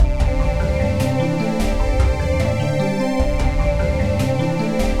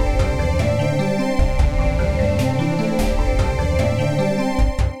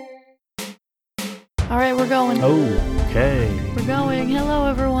Okay. We're going. Hello,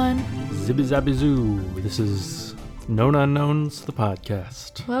 everyone. Zibby zabby zoo. This is Known Unknowns, the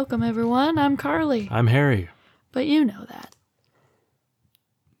podcast. Welcome, everyone. I'm Carly. I'm Harry. But you know that.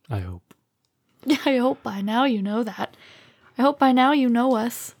 I hope. Yeah, I hope by now you know that. I hope by now you know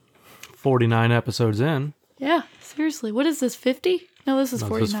us. 49 episodes in. Yeah, seriously. What is this, 50? No, this is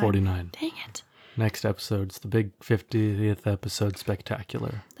 49. This is 49. Dang it. Next episode's the big 50th episode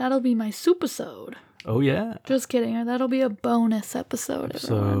spectacular. That'll be my supersode. Oh, yeah. Just kidding. That'll be a bonus episode,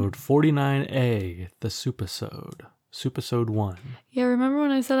 everyone. Episode 49A, the Supersode. Supersode 1. Yeah, remember when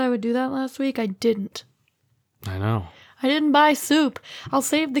I said I would do that last week? I didn't. I know. I didn't buy soup. I'll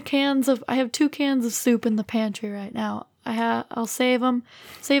save the cans of... I have 2 cans of soup in the pantry right now. I'll save them.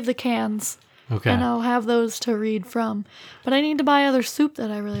 Save the cans. Okay. And I'll have those to read from. But I need to buy other soup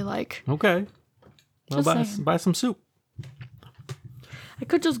that I really like. Okay. Well, Just buy some soup. I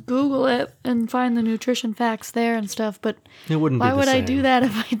could just Google it and find the nutrition facts there and stuff, but It wouldn't be why the would I same. do that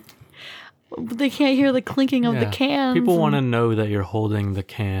if they can't hear the clinking of the cans? People want to know that you're holding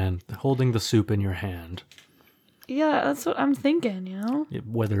the soup in your hand. Yeah, that's what I'm thinking, you know?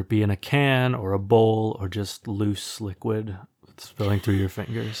 Whether it be in a can or a bowl or just loose liquid spilling through your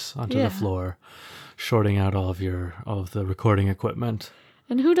fingers onto the floor, shorting out all of the recording equipment.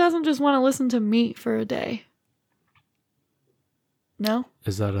 And who doesn't just want to listen to me for a day? No?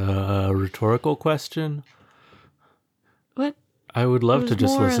 Is that a rhetorical question? What? I would love to was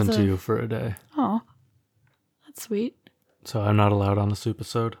just more listen as to a- you for a day. Oh, that's sweet. So I'm not allowed on the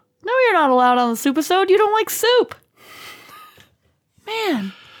soupisode? No, you're not allowed on the soupisode. You don't like soup.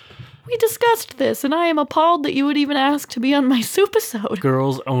 Man, we discussed this, and I am appalled that you would even ask to be on my soupisode.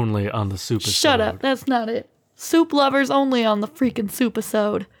 Girls only on the soupisode. Shut up. That's not it. Soup lovers only on the freaking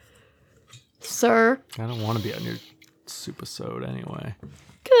soupisode. Sir. I don't want to be on your soupisode anyway.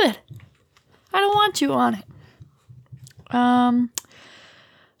 Good. I don't want you on it.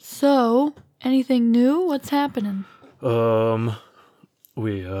 So, anything new? What's happening? What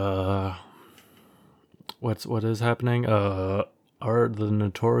is happening? The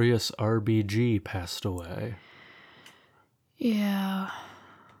notorious RBG passed away. Yeah.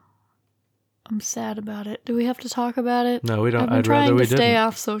 I'm sad about it. Do we have to talk about it? No, we don't. I've been I'd rather trying we to stay didn't.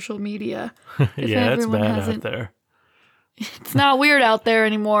 off social media. Yeah, it's everyone bad hasn't- out there. It's not weird out there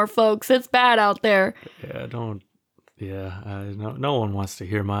anymore, folks. It's bad out there. Yeah, don't. Yeah, no one wants to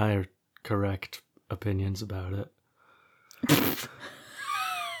hear my correct opinions about it.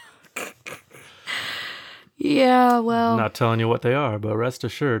 Yeah, well. I'm not telling you what they are, but rest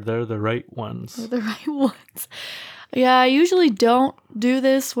assured, they're the right ones. They're the right ones. Yeah, I usually don't do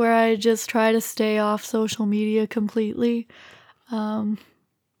this where I just try to stay off social media completely. It's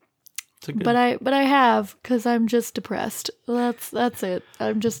a good, But I have, because I'm just depressed. That's it.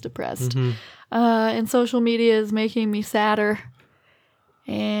 I'm just depressed. Mhm. And social media is making me sadder.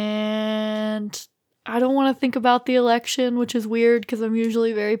 And I don't want to think about the election, which is weird because I'm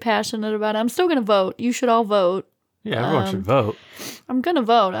usually very passionate about it. I'm still going to vote. You should all vote. Yeah, everyone should vote. I'm going to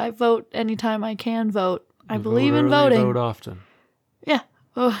vote. I vote anytime I can vote. I believe in Vote early, voting. Vote often. Yeah.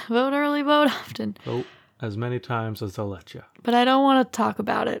 Vote early, vote often. Vote as many times as they'll let you. But I don't want to talk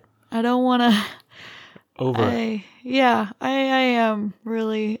about it. I don't want to. Over it. I am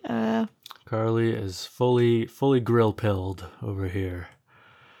really. Carly is fully grill pilled over here.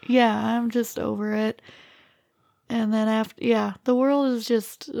 Yeah, I'm just over it. And then the world is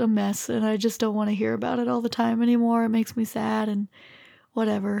just a mess, and I just don't want to hear about it all the time anymore. It makes me sad and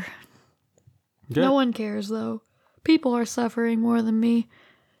whatever. Yeah. No one cares, though. People are suffering more than me.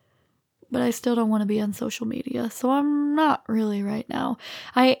 But I still don't want to be on social media, so I'm not really right now.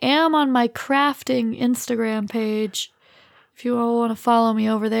 I am on my crafting Instagram page. If you all want to follow me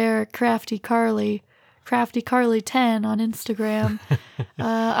over there, Crafty Carly 10 on Instagram.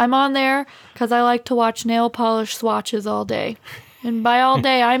 I'm on there because I like to watch nail polish swatches all day. And by all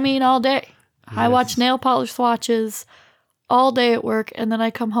day, I mean all day. I watch nail polish swatches all day at work, and then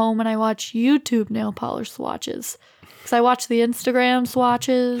I come home and I watch YouTube nail polish swatches. Because I watch the Instagram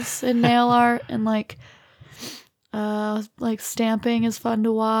swatches and nail art, and like stamping is fun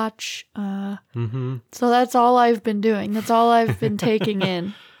to watch. So that's all I've been doing. That's all I've been taking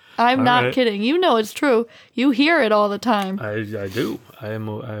in. I'm All not right. kidding. You know it's true. You hear it all the time. I do.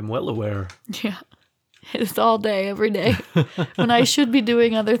 I'm well aware. Yeah. It's all day, every day. When I should be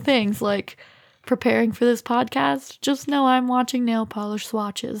doing other things like preparing for this podcast, just know I'm watching nail polish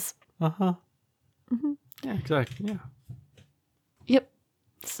swatches. Uh-huh. Yeah, exactly. Yeah. Yep.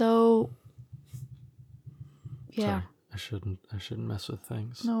 So, yeah. Sorry, I shouldn't mess with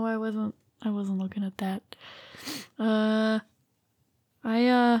things. No, I wasn't looking at that.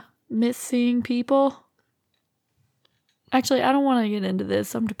 I miss seeing people. Actually, I don't want to get into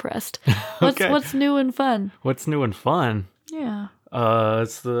this. I'm depressed. Okay. What's new and fun? What's new and fun? Yeah.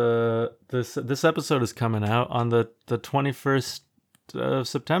 It's this episode is coming out on the 21st of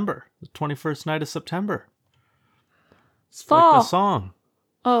September, the 21st night of September. It's fall. Like the song.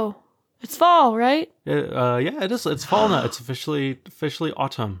 Oh, it's fall, right? Yeah, it is. It's fall now. It's officially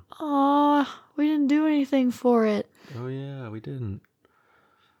autumn. Aw, we didn't do anything for it. Oh yeah, we didn't.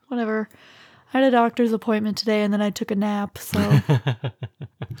 Whatever. I had a doctor's appointment today and then I took a nap, so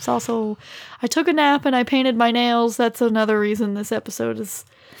it's also I took a nap and I painted my nails. That's another reason this episode is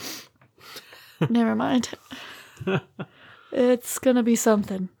never mind. It's gonna be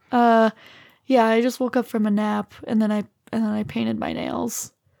something. Yeah, I just woke up from a nap and then I painted my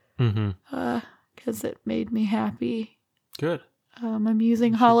nails. Because it made me happy. Good. I'm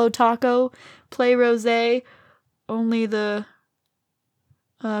using Holo Taco Play Rosé. Only the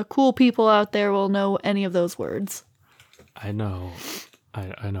cool people out there will know any of those words. I know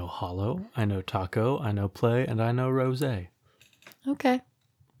hollow, I know taco, I know play, and I know rosé. Okay.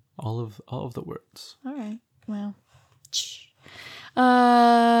 All of the words. All right. Well.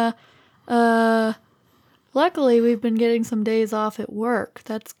 Luckily we've been getting some days off at work.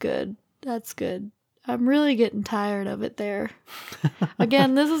 That's good. I'm really getting tired of it there.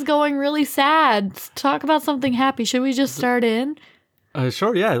 Again, this is going really sad. Talk about something happy. Should we just start in?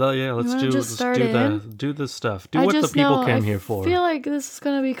 Sure, yeah. Let's do the stuff. Do what the people came here for. I feel like this is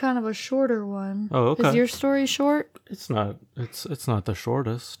going to be kind of a shorter one. Oh, okay. Is your story short? It's not the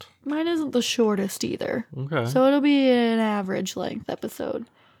shortest. Mine isn't the shortest either. Okay. So it'll be an average length episode.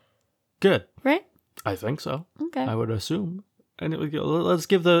 Good. Right? I think so. Okay. I would assume. And let's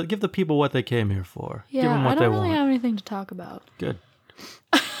give the people what they came here for. Yeah, give them what I don't they really want. have anything to talk about. Good.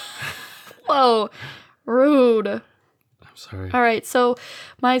 Whoa, rude. I'm sorry. All right, so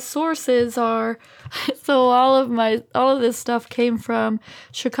my sources are, so all of this stuff came from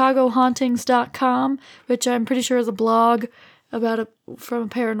ChicagoHauntings.com, which I'm pretty sure is a blog from a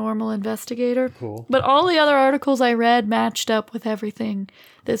paranormal investigator. Cool. But all the other articles I read matched up with everything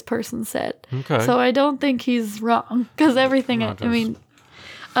this person said. Okay. So I don't think he's wrong, because everything, We're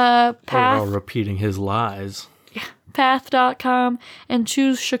Path. all repeating his lies. Path.com and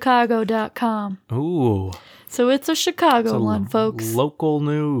ChooseChicago.com. Ooh. So it's a Chicago one, folks. Local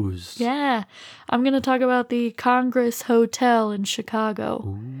news. Yeah. I'm going to talk about the Congress Hotel in Chicago.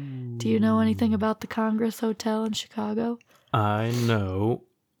 Ooh. Do you know anything about the Congress Hotel in Chicago? I know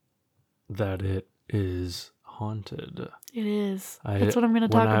that it is haunted. It is. That's what I'm going to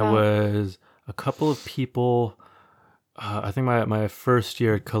talk about. When I was a couple of people, I think my first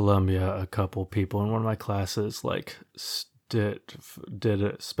year at Columbia, a couple people in one of my classes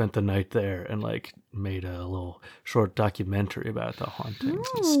spent the night there and made a little short documentary about the hauntings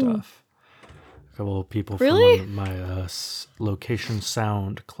and stuff. A couple of people from my location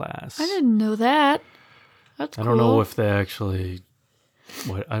sound class. I didn't know that. That's cool. I don't know if they actually,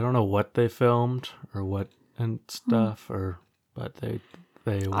 I don't know what they filmed or what and stuff, but they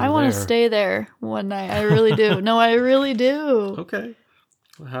were I want to stay there one night. I really do. No, I really do. Okay.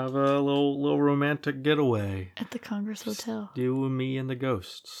 We'll have a little romantic getaway. At the Congress Hotel. You and me and the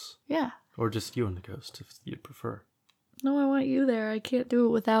ghosts. Yeah. Or just you and the ghosts if you'd prefer. No, I want you there. I can't do it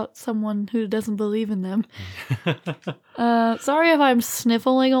without someone who doesn't believe in them. Sorry if I'm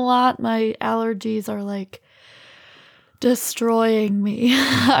sniffling a lot. My allergies are destroying me.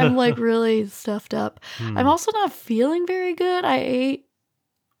 I'm really stuffed up. I'm also not feeling very good. I ate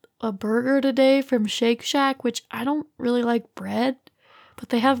a burger today from Shake Shack, which I don't really like bread, but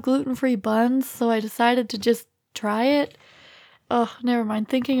they have gluten-free buns, so I decided to just try it. Oh, never mind.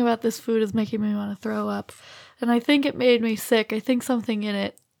 Thinking about this food is making me want to throw up. And I think it made me sick. I think something in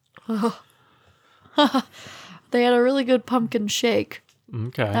it. Oh. They had a really good pumpkin shake.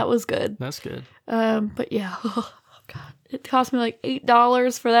 Okay. That was good. That's good. But yeah. Oh, God. It cost me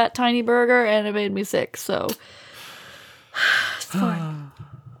 $8 for that tiny burger, and it made me sick, so it's fine.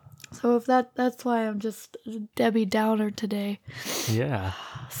 So if that's why I'm just Debbie Downer today. Yeah.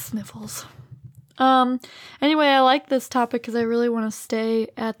 Sniffles. Anyway, I like this topic because I really want to stay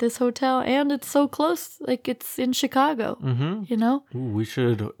at this hotel, and it's so close. It's in Chicago. Mm-hmm. You know? Ooh, we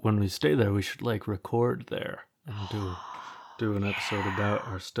should, when we stay there, we should record there and do an episode about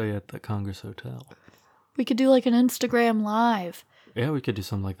our stay at the Congress Hotel. We could do an Instagram live. Yeah, we could do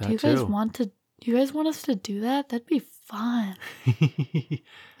something like that Do you guys want us to do that? That'd be fun.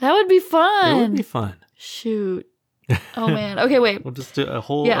 That would be fun. It would be fun. Shoot. Oh man. Okay, wait. We'll just do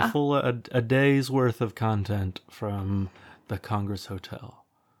a day's worth of content from the Congress Hotel.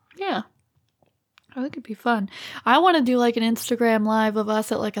 Yeah. Oh, it could be fun. I want to do like an Instagram live of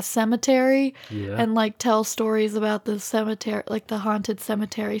us at like a cemetery and like tell stories about the cemetery, like the haunted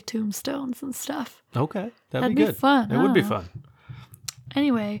cemetery tombstones and stuff. Okay. That'd be good. fun. It would be fun.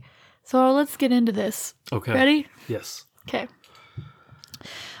 Anyway, so let's get into this. Okay. Ready? Yes. Okay.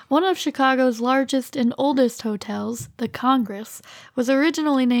 One of Chicago's largest and oldest hotels, the Congress, was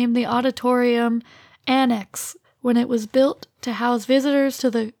originally named the Auditorium Annex when it was built to house visitors to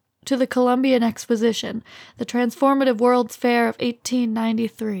the Columbian Exposition, the transformative World's Fair of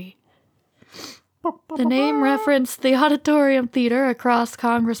 1893. The name referenced the Auditorium Theater across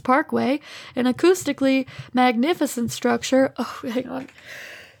Congress Parkway, an acoustically magnificent structure. Oh, hang on.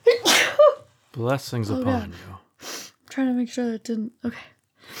 Blessings upon you. I'm trying to make sure that it didn't. Okay.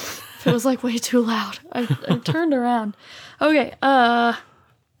 It was like way too loud. I turned around. Okay,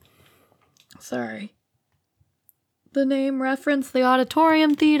 sorry. The name referenced the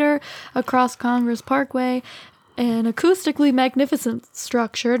Auditorium Theater across Congress Parkway, an acoustically magnificent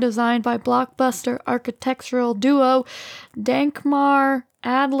structure designed by blockbuster architectural duo Dankmar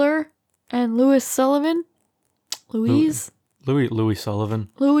Adler and Louis Sullivan. Louis Sullivan.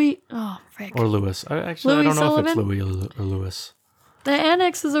 Oh, frick. Or Louis. I don't know Sullivan? if it's Louis or Louis. The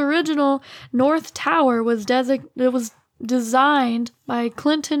annex's original North Tower was designed by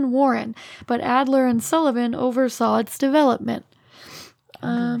Clinton Warren, but Adler and Sullivan oversaw its development. I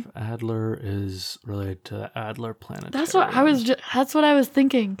wonder if Adler is related to the Adler Planetarium. That's what I was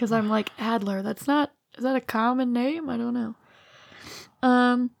thinking, because I'm like, Adler. Is that a common name? I don't know.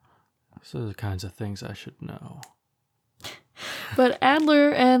 These are the kinds of things I should know. But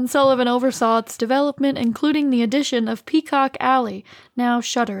Adler and Sullivan oversaw its development, including the addition of Peacock Alley, now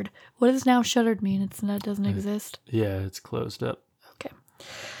shuttered. What does now shuttered mean? It doesn't exist? Yeah, it's closed up. Okay.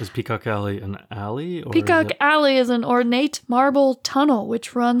 Is Peacock Alley an alley? Or Peacock Alley is an ornate marble tunnel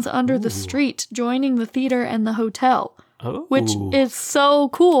which runs under the street, joining the theater and the hotel. Oh. Which is so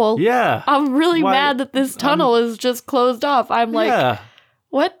cool. Yeah. I'm really mad that this tunnel is just closed off. I'm like... Yeah.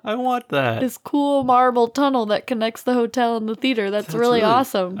 What? I want that. This cool marble tunnel that connects the hotel and the theater. That's really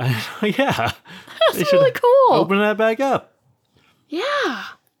awesome. Yeah. That's really cool. Open that back up. Yeah.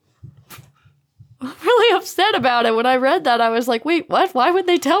 I'm really upset about it. When I read that, I was like, wait, what? Why would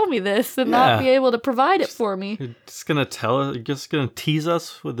they tell me this and not be able to provide it for me? You're just going to tease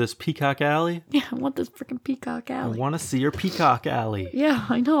us with this Peacock Alley? Yeah, I want this freaking Peacock Alley. I want to see your Peacock Alley. Yeah,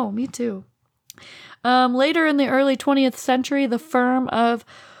 I know. Me too. Later in the early 20th century, the firm of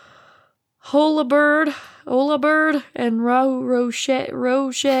Holabird and Roche,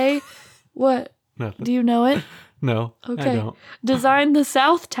 what? Nothing. Do you know it? No, okay. I don't. Designed the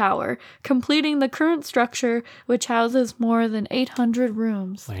South Tower, completing the current structure, which houses more than 800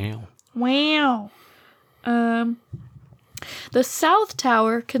 rooms. Wow. The South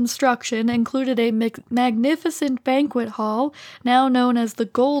Tower construction included a magnificent banquet hall, now known as the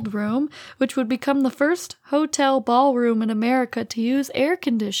Gold Room, which would become the first hotel ballroom in America to use air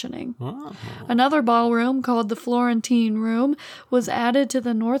conditioning. Oh. Another ballroom, called the Florentine Room, was added to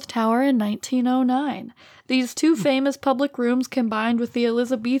the North Tower in 1909. These two famous public rooms combined with the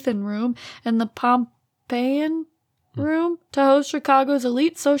Elizabethan Room and the Pompeian Room to host Chicago's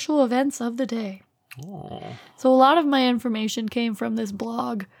elite social events of the day. Oh. So a lot of my information came from this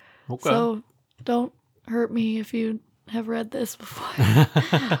blog. Okay. So don't hurt me if you have read this before.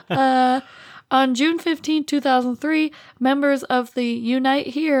 On June 15, 2003, members of the Unite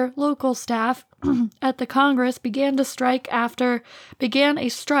Here local staff at the Congress began a strike after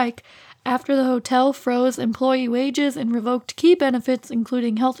the hotel froze employee wages and revoked key benefits,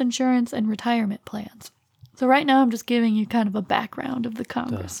 including health insurance and retirement plans. So right now I'm just giving you kind of a background of the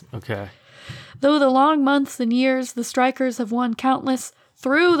Congress. Okay. Through the long months and years, the strikers have won countless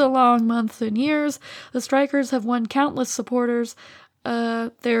supporters,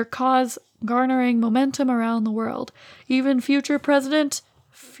 their cause garnering momentum around the world. Even future President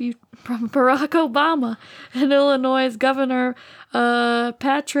Barack Obama and Illinois Governor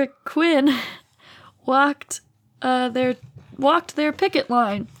Patrick Quinn walked their picket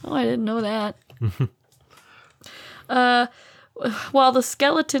line. Oh, I didn't know that. While the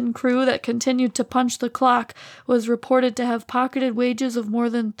skeleton crew that continued to punch the clock was reported to have pocketed wages of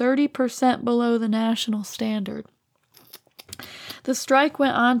more than 30% below the national standard. The strike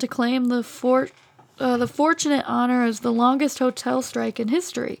went on to claim the fortunate honor as the longest hotel strike in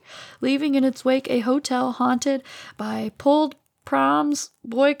history, leaving in its wake a hotel haunted by pulled proms,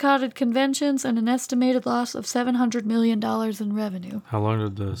 boycotted conventions, and an estimated loss of $700 million in revenue. How long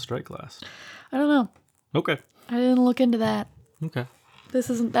did the strike last? I don't know. Okay. I didn't look into that. Okay.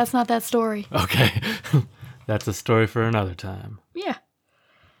 That's not that story. Okay. That's a story for another time. Yeah.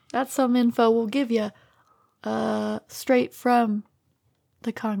 That's some info we'll give you straight from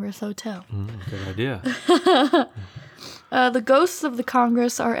the Congress Hotel. Good idea. The ghosts of the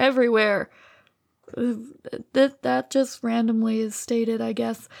Congress are everywhere. That just randomly is stated, I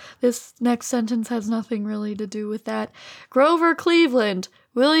guess. This next sentence has nothing really to do with that. Grover Cleveland,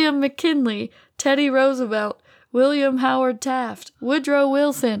 William McKinley, Teddy Roosevelt, William Howard Taft, Woodrow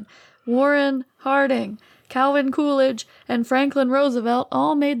Wilson, Warren Harding, Calvin Coolidge, and Franklin Roosevelt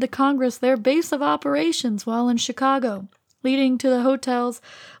all made the Congress their base of operations while in Chicago, leading to the hotel's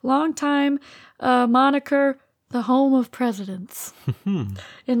longtime moniker, the home of presidents. In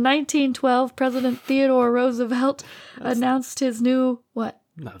 1912, President Theodore Roosevelt announced his new, what?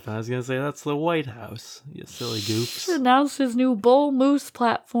 Nothing. I was going to say that's the White House, you silly goofs. Announced his new Bull Moose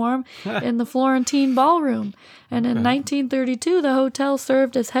platform in the Florentine Ballroom. And in 1932, the hotel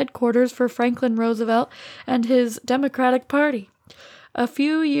served as headquarters for Franklin Roosevelt and his Democratic Party. A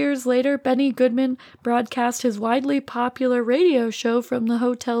few years later, Benny Goodman broadcast his widely popular radio show from the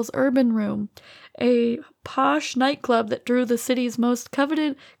hotel's Urban Room, a posh nightclub that drew the city's most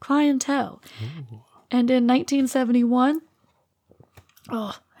coveted clientele. Ooh. And in 1971...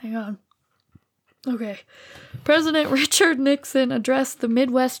 Oh, hang on. Okay. President Richard Nixon addressed the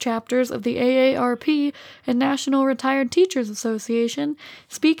Midwest chapters of the AARP and National Retired Teachers Association,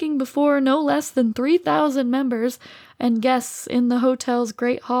 speaking before no less than 3,000 members and guests in the hotel's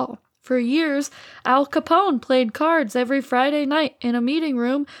Great Hall. For years, Al Capone played cards every Friday night in a meeting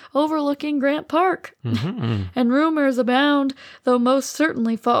room overlooking Grant Park. Mm-hmm. And rumors abound, though most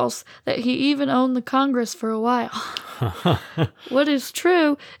certainly false, that he even owned the Congress for a while. What is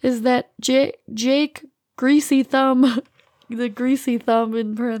true is that Jake Greasy Thumb, the Greasy Thumb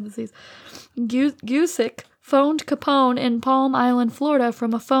in parentheses, Gusick, phoned Capone in Palm Island, Florida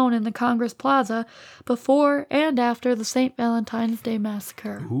from a phone in the Congress Plaza before and after the St. Valentine's Day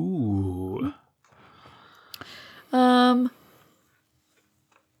Massacre. Ooh. Let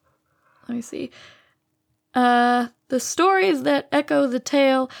me see. The stories that echo the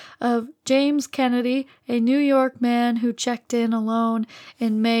tale of James Kennedy, a New York man who checked in alone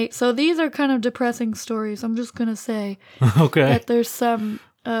in May. So these are kind of depressing stories. I'm just going to say that there's some...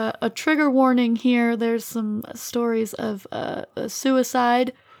 a trigger warning here. There's some stories of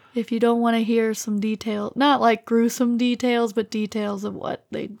suicide. If you don't want to hear some detail, not like gruesome details, but details of what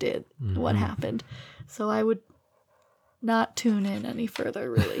they did, what happened. So I would not tune in any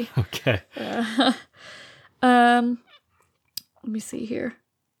further, really. Okay. Let me see here.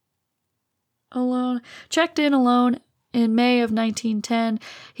 Checked in alone in May of 1910.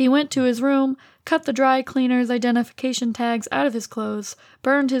 He went to his room, cut the dry cleaner's identification tags out of his clothes,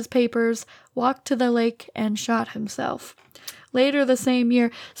 burned his papers, walked to the lake, and shot himself. Later the same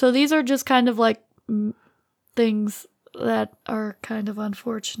year, so these are just kind of like things that are kind of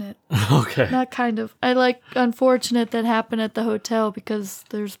unfortunate. Okay. Not kind of. I like unfortunate that happened at the hotel because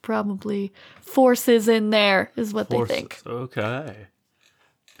there's probably forces in there, is what they think. Okay.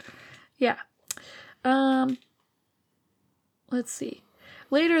 Yeah. Let's see.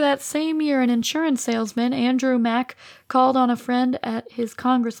 Later that same year, an insurance salesman, Andrew Mack, called on a friend at his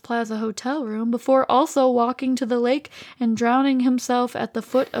Congress Plaza hotel room before also walking to the lake and drowning himself at the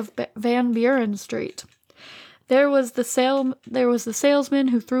foot of Van Buren Street. There was the salesman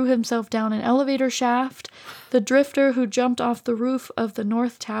who threw himself down an elevator shaft, the drifter who jumped off the roof of the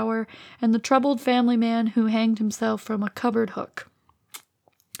North Tower, and the troubled family man who hanged himself from a cupboard hook.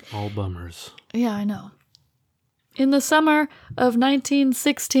 All bummers. Yeah, I know. In the summer of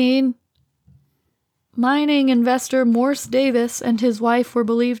 1916, mining investor Morse Davis and his wife were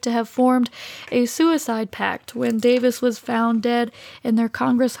believed to have formed a suicide pact when Davis was found dead in their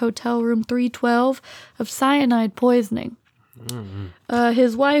Congress Hotel Room 312 of cyanide poisoning. Mm-hmm.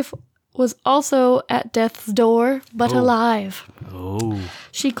 His wife was also at death's door, but alive. Oh.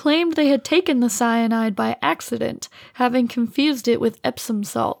 She claimed they had taken the cyanide by accident, having confused it with Epsom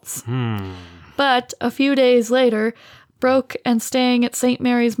salts. But a few days later, broke and staying at St.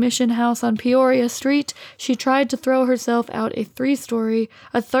 Mary's Mission House on Peoria Street, she tried to throw herself out a third-story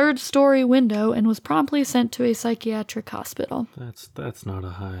window and was promptly sent to a psychiatric hospital. That's not a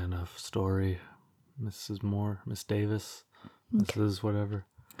high enough story, Mrs. Moore, Miss Davis, Mrs. whatever.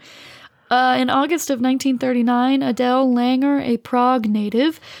 In August of 1939, Adele Langer, a Prague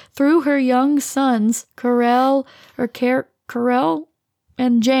native, threw her young sons, Carol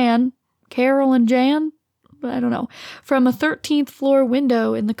and Jan, I don't know, from a 13th floor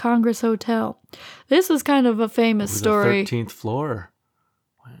window in the Congress Hotel. This is kind of a famous story. The 13th floor?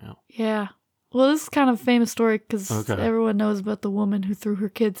 Wow. Yeah. Well, this is kind of a famous story because everyone knows about the woman who threw her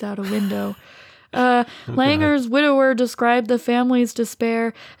kids out a window. Langer's widower described the family's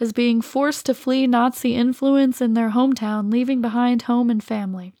despair as being forced to flee Nazi influence in their hometown, leaving behind home and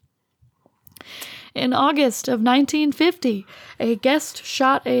family. In August of 1950, a guest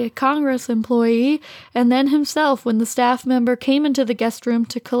shot a Congress employee and then himself when the staff member came into the guest room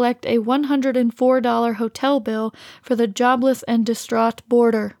to collect a $104 hotel bill for the jobless and distraught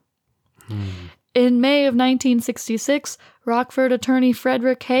boarder. In May of 1966, Rockford attorney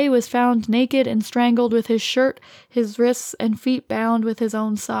Frederick Hay was found naked and strangled with his shirt, his wrists and feet bound with his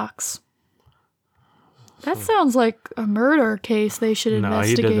own socks. That sounds like a murder case they should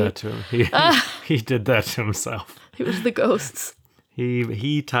investigate. No, he did that to him. He did that to himself. It was the ghosts.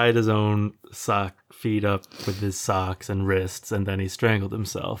 He tied his own feet up with his socks and wrists, and then he strangled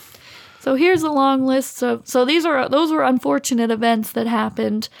himself. So here's a long list of... So those were unfortunate events that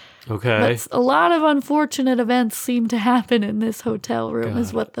happened. Okay. But a lot of unfortunate events seem to happen in this hotel room,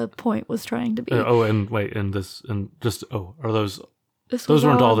 is what the point was trying to be. Are those... Those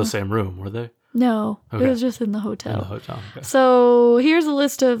weren't all the same room, were they? No, okay. It was just in the hotel. In the hotel, okay. So here's a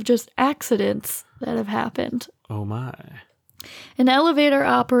list of just accidents that have happened. Oh my. An elevator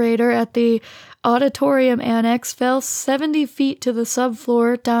operator at the auditorium annex fell 70 feet to the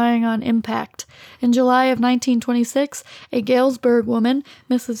subfloor, dying on impact. In July of 1926, a Galesburg woman,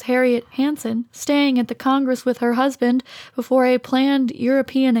 Mrs. Harriet Hansen, staying at the Congress with her husband before a planned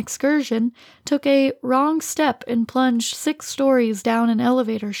European excursion, took a wrong step and plunged 6 stories down an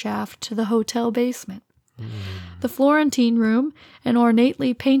elevator shaft to the hotel basement. The Florentine Room, an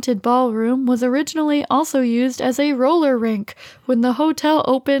ornately painted ballroom, was originally also used as a roller rink when the hotel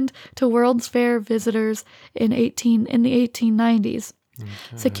opened to World's Fair visitors in the 1890s. Okay.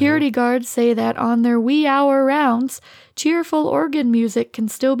 Security guards say that on their wee hour rounds, cheerful organ music can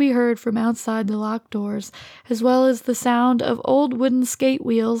still be heard from outside the locked doors, as well as the sound of old wooden skate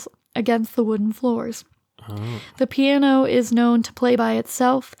wheels against the wooden floors. Oh. The piano is known to play by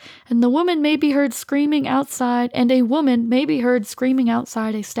itself, and a woman may be heard screaming outside a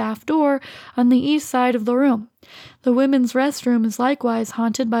staff door on the east side of the room. The women's restroom is likewise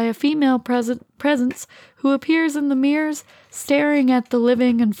haunted by a female presence who appears in the mirrors, staring at the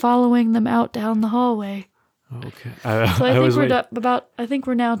living and following them out down the hallway. Okay. I think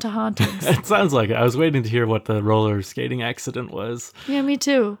we're now to hauntings. It sounds like it. I was waiting to hear what the roller skating accident was. Yeah, me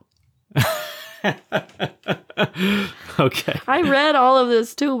too. Okay. I read all of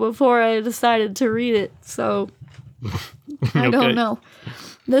this too before I decided to read it, so I don't know.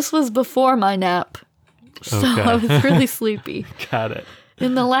 This was before my nap, so I was really sleepy. Got it.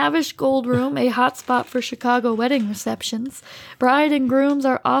 In the lavish gold room, a hotspot for Chicago wedding receptions, bride and grooms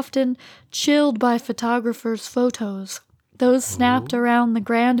are often chilled by photographers' photos. Those snapped around the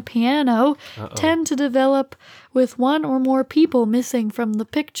grand piano tend to develop with one or more people missing from the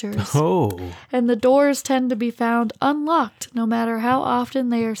pictures. Oh. And the doors tend to be found unlocked, no matter how often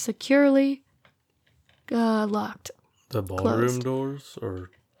they are securely locked. The ballroom doors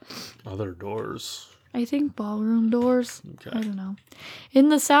or other doors? I think ballroom doors. Okay. I don't know. In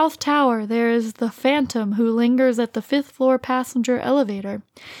the South Tower, there is the Phantom who lingers at the 5th floor passenger elevator,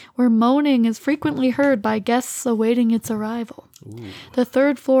 where moaning is frequently heard by guests awaiting its arrival. Ooh. The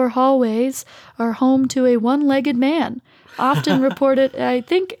 3rd floor hallways are home to a one-legged man, often reported, I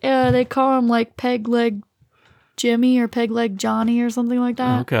think they call him like Peg Leg Jimmy or Peg Leg Johnny or something like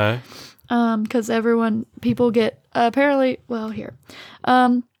that. Okay. Because people get, here.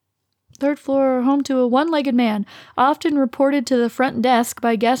 3rd floor, home to a one-legged man, often reported to the front desk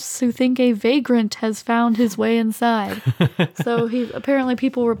by guests who think a vagrant has found his way inside. So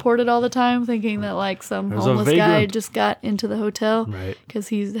people report it all the time, thinking that like some homeless guy just got into the hotel because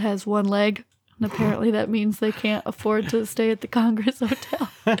he has one leg. And apparently that means they can't afford to stay at the Congress Hotel.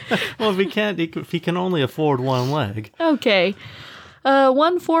 Well, if he can only afford one leg. Okay.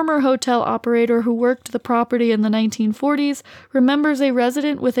 One former hotel operator who worked the property in the 1940s remembers a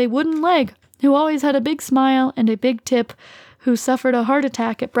resident with a wooden leg who always had a big smile and a big tip who suffered a heart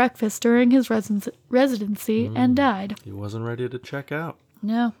attack at breakfast during his residency and died. He wasn't ready to check out.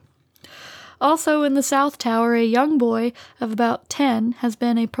 No. Also in the South Tower, a young boy of about 10 has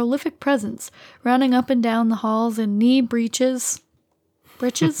been a prolific presence, running up and down the halls in knee breeches,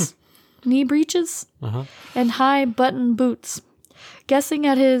 and high button boots. Guessing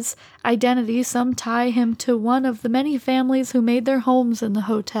at his identity, some tie him to one of the many families who made their homes in the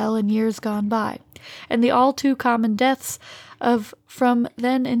hotel in years gone by, and the all too common deaths from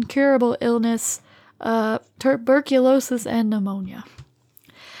then incurable illness, tuberculosis and pneumonia.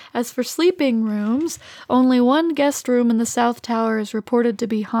 As for sleeping rooms, only one guest room in the South Tower is reported to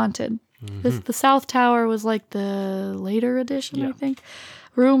be haunted. Mm-hmm. The South Tower was like the later edition, I think.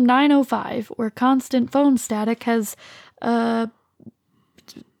 room 905, where constant phone static has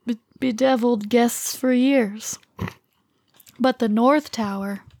bedeviled guests for years. But the North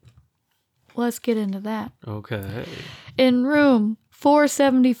Tower, let's get into that. Okay. In room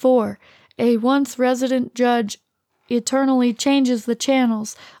 474, a once resident judge eternally changes the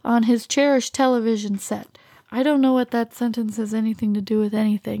channels on his cherished television set. I don't know what that sentence has anything to do with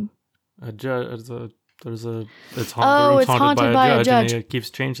anything. It's haunted by a judge. And he keeps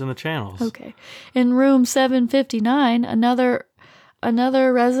changing the channels. Okay. In room 759, another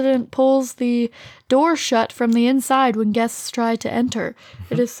resident pulls the door shut from the inside when guests try to enter.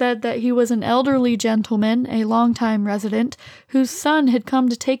 It is said that he was an elderly gentleman, a longtime resident, whose son had come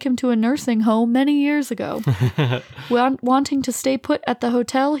to take him to a nursing home many years ago. Wanting to stay put at the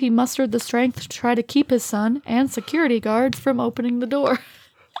hotel, he mustered the strength to try to keep his son and security guards from opening the door.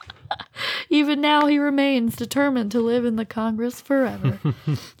 Even now, he remains determined to live in the Congress forever.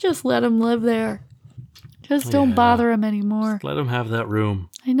 Just let him live there. Just don't bother him anymore. Just let him have that room.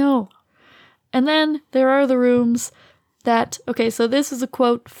 I know. And then there are the rooms that... Okay, so this is a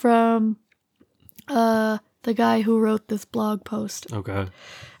quote from the guy who wrote this blog post. Okay.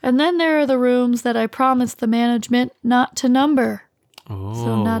 And then there are the rooms that I promised the management not to number. Oh.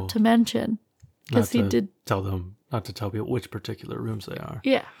 So not to mention. Because he did... Not to tell people which particular rooms they are.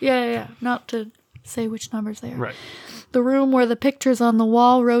 Yeah. Not to say which numbers they are. Right. The room where the pictures on the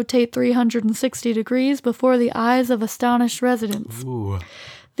wall rotate 360 degrees before the eyes of astonished residents. Ooh.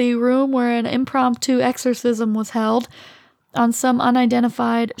 The room where an impromptu exorcism was held on some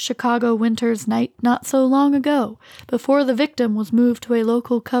unidentified Chicago winter's night not so long ago, before the victim was moved to a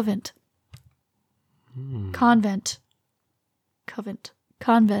local convent. Convent.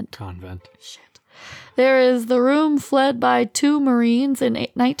 Shit. There is the room fled by 2 Marines in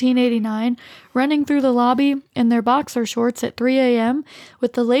 1989, running through the lobby in their boxer shorts at 3 a.m.,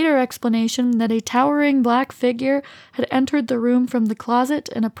 with the later explanation that a towering black figure had entered the room from the closet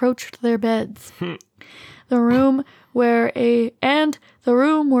and approached their beds. The room where a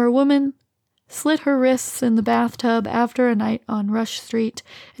woman slit her wrists in the bathtub after a night on Rush Street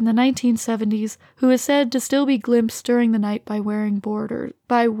in the 1970s, who is said to still be glimpsed during the night by wary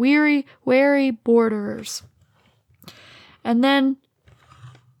borderers. And then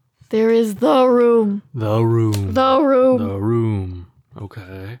there is the room. The room.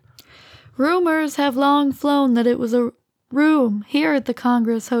 Okay. Rumors have long flown that it was a room here at the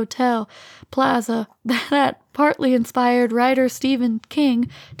Congress Hotel Plaza that partly inspired writer Stephen King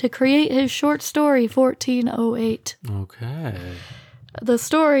to create his short story 1408. Okay. The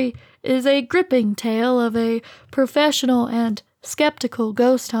story is a gripping tale of a professional and skeptical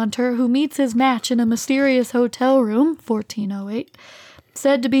ghost hunter who meets his match in a mysterious hotel room, 1408,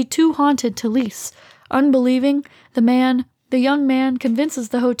 said to be too haunted to lease. Unbelieving, the young man convinces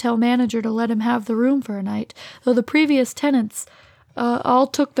the hotel manager to let him have the room for a night, though the previous tenants all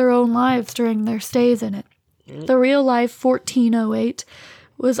took their own lives during their stays in it. The real-life 1408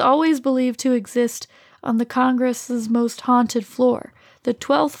 was always believed to exist on the Congress's most haunted floor, the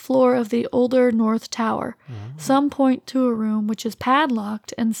 12th floor of the older North Tower. Some point to a room which is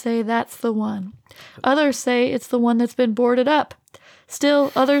padlocked and say that's the one. Others say it's the one that's been boarded up.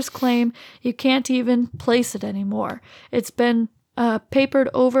 Still, others claim you can't even place it anymore. It's been papered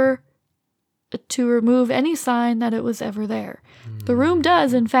over to remove any sign that it was ever there. The room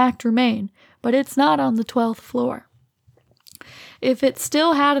does, in fact, remain, but it's not on the 12th floor. If it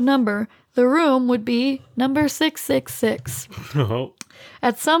still had a number, the room would be number 666. Oh.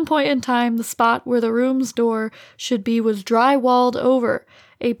 At some point in time, the spot where the room's door should be was drywalled over.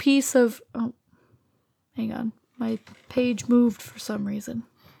 A piece of... Oh, hang on. My page moved for some reason.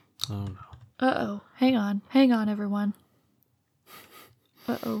 Oh, no. Uh-oh. Hang on, everyone.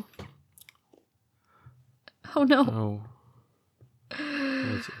 Uh-oh. Oh, no. Oh.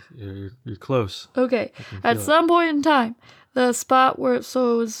 You're close. Okay. At some point in time, the spot where...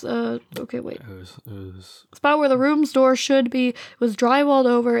 So it was... okay, wait. Spot where the room's door should be was drywalled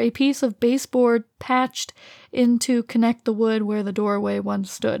over, a piece of baseboard patched in to connect the wood where the doorway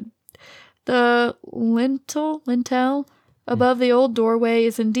once stood. The lintel above the old doorway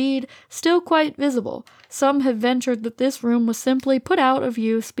is indeed still quite visible. Some have ventured that this room was simply put out of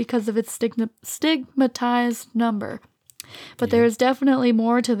use because of its stigmatized number. But there is definitely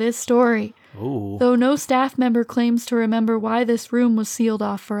more to this story. Ooh. Though no staff member claims to remember why this room was sealed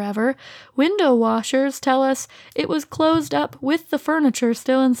off forever, window washers tell us it was closed up with the furniture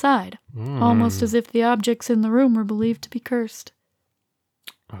still inside, almost as if the objects in the room were believed to be cursed.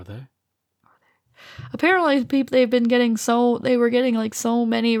 Are they? Apparently, they were getting like so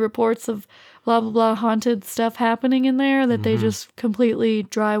many reports of blah, blah, blah haunted stuff happening in there that they just completely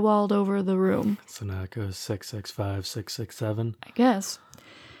drywalled over the room. So now it goes 665, 667. I guess.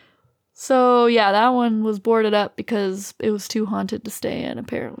 So, yeah, that one was boarded up because it was too haunted to stay in,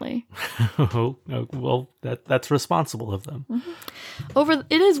 apparently. Oh, well, that's responsible of them.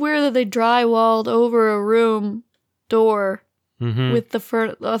 It is weird that they drywalled over a room door with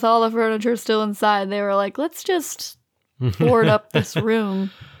with all the furniture still inside. They were like, let's just board up this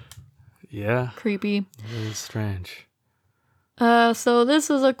room. Yeah. Creepy. It is strange. So this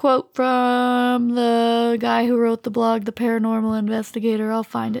is a quote from the guy who wrote the blog, The Paranormal Investigator. I'll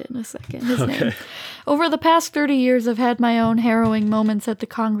find it in a second. His name. Over the past 30 years, I've had my own harrowing moments at the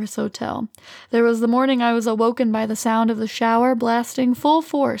Congress Hotel. There was the morning I was awoken by the sound of the shower blasting full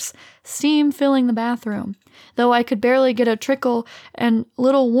force, steam filling the bathroom. Though I could barely get a trickle and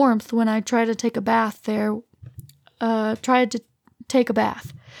little warmth when I tried to take a bath there.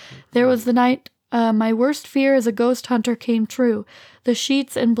 There was the night my worst fear as a ghost hunter came true. The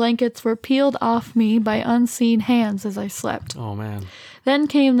sheets and blankets were peeled off me by unseen hands as I slept. Oh, man. Then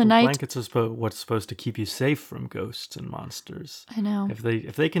came the night... Blankets are what's supposed to keep you safe from ghosts and monsters. I know.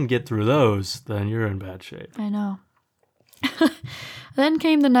 If they can get through those, then you're in bad shape. I know. Then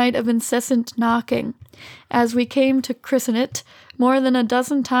came the night of incessant knocking. As we came to christen it, more than a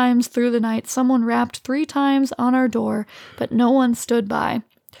dozen times through the night, someone rapped 3 times on our door, but no one stood by.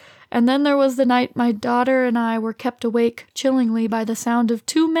 And then there was the night my daughter and I were kept awake chillingly by the sound of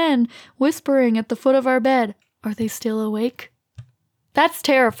 2 men whispering at the foot of our bed. Are they still awake? That's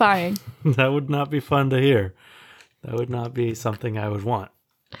terrifying. That would not be fun to hear. That would not be something I would want.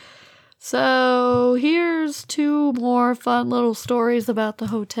 So here's 2 more fun little stories about the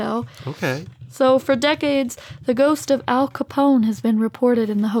hotel. Okay. So for decades, the ghost of Al Capone has been reported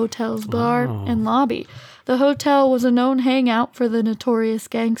in the hotel's bar and lobby. The hotel was a known hangout for the notorious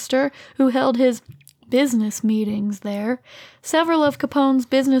gangster who held his business meetings there. Several of Capone's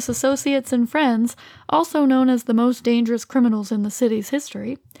business associates and friends, also known as the most dangerous criminals in the city's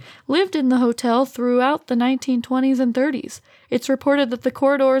history, lived in the hotel throughout the 1920s and 30s. It's reported that the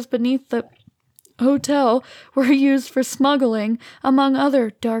corridors beneath the hotel were used for smuggling, among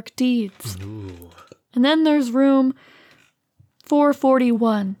other dark deeds. Ooh. And then there's room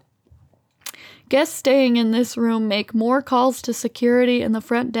 441. Guests staying in this room make more calls to security and the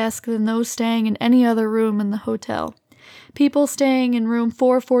front desk than those staying in any other room in the hotel. People staying in room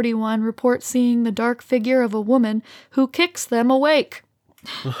 441 report seeing the dark figure of a woman who kicks them awake.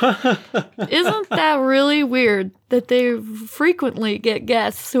 Isn't that really weird that they frequently get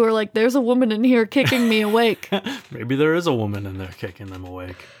guests who are like, there's a woman in here kicking me awake? Maybe there is a woman in there kicking them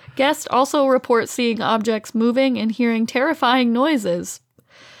awake. Guests also report seeing objects moving and hearing terrifying noises.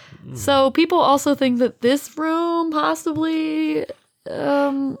 So people also think that this room possibly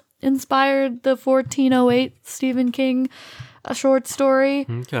inspired the 1408 Stephen King short story.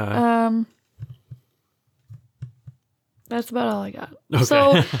 Okay. That's about all I got. Okay.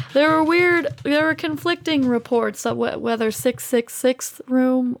 So there were conflicting reports of whether 666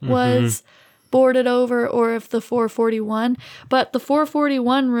 room was boarded over or if the 441. But the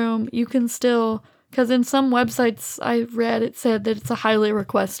 441 room, you can still... Because in some websites I read, it said that it's a highly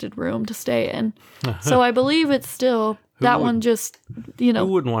requested room to stay in. So I believe it's still, one just, Who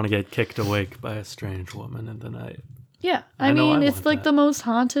wouldn't want to get kicked awake by a strange woman in the night? Yeah. I mean, it's like the most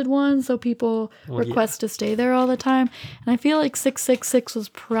haunted one, so people request to stay there all the time. And I feel like 666 was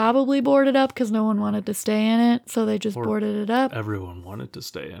probably boarded up because no one wanted to stay in it, so they just boarded it up. Everyone wanted to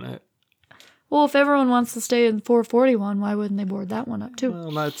stay in it. Well, if everyone wants to stay in 441, why wouldn't they board that one up too?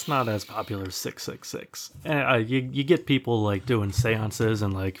 Well, that's not as popular as 666. You get people like doing seances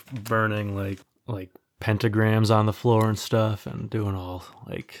and like burning like pentagrams on the floor and stuff and doing all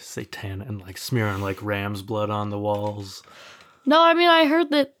like satanic and like smearing like ram's blood on the walls. No, I mean,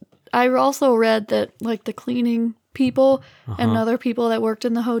 I also read that like the cleaning people and other people that worked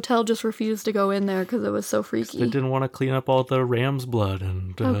in the hotel just refused to go in there because it was so freaky. They didn't want to clean up all the ram's blood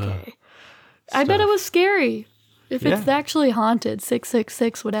and okay. I bet it was scary. If it's actually haunted,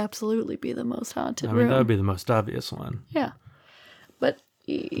 666 would absolutely be the most haunted room. That would be the most obvious one. Yeah. But,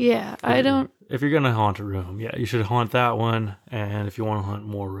 yeah, I don't... If you're going to haunt a room, you should haunt that one. And if you want to haunt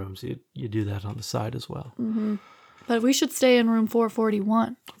more rooms, you do that on the side as well. Mm-hmm. But we should stay in room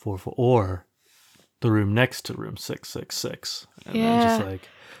 441. Or the room next to room 666. And then just like...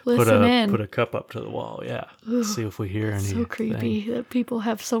 Put a cup up to the wall, Ooh, see if we hear anything. So creepy that people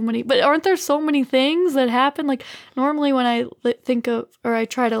have so many. But aren't there so many things that happen? Like normally when I think of or I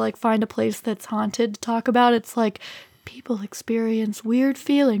try to like find a place that's haunted to talk about, it's like people experience weird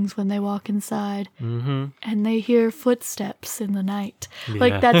feelings when they walk inside, and they hear footsteps in the night.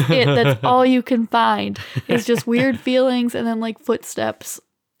 Like, Yeah. that's it. That's all you can find is just weird feelings and then, like, footsteps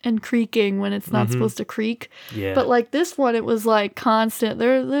and creaking when it's not supposed to creak. Yeah. But, like, this one, it was, like, constant.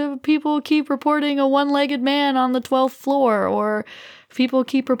 The people keep reporting a one-legged man on the 12th floor, or people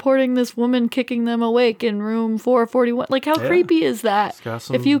keep reporting this woman kicking them awake in room 441. Like, how creepy is that? It's got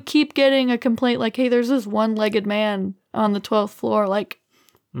some- If you keep getting a complaint like, hey, there's this one-legged man on the 12th floor, like,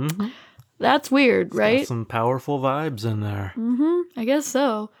 that's weird, right? Got some powerful vibes in there. I guess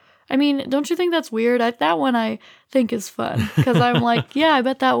so. I mean, don't you think that's weird? That one I think is fun, because I'm like, yeah, I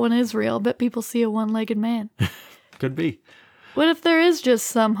bet that one is real. I bet people see a one-legged man. Could be. What if there is just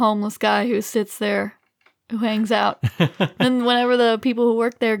some homeless guy who sits there, who hangs out, and whenever the people who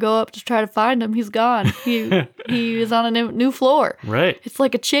work there go up to try to find him, he's gone. He is on a new floor. Right. It's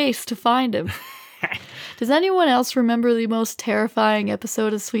like a chase to find him. Does anyone else remember the most terrifying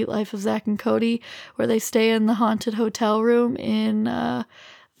episode of Sweet Life of Zack and Cody, where they stay in the haunted hotel room in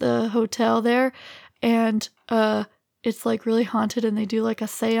the hotel there, and it's like really haunted, and they do like a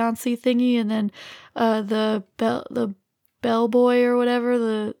seance-y thingy, and then the bellboy or whatever,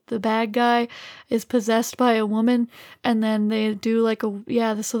 the bad guy, is possessed by a woman, and then they do like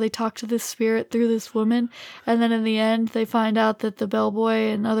so they talk to this spirit through this woman, and then in the end they find out that the bellboy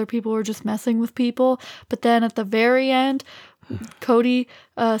and other people were just messing with people. But then at the very end, Cody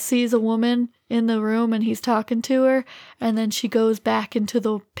sees a woman in the room and he's talking to her, and then she goes back into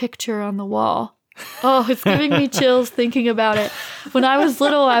the picture on the wall. Oh, it's giving me chills thinking about it. When I was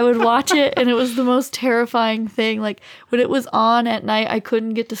little, I would watch it, and it was the most terrifying thing. Like, when it was on at night, I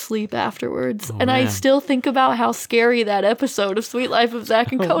couldn't get to sleep afterwards. Oh, and I man. still think about how scary that episode of Sweet Life of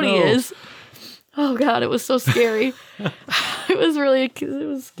Zack and Cody no. is. Oh, God, it was so scary. It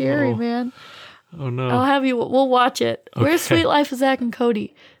was scary, Oh. man. Oh, no. We'll watch it. Where's Okay. Sweet Life of Zack and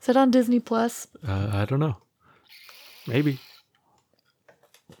Cody? Is that on Disney Plus? I don't know. Maybe.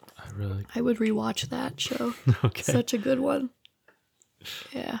 I would rewatch that show. Okay. Such a good one.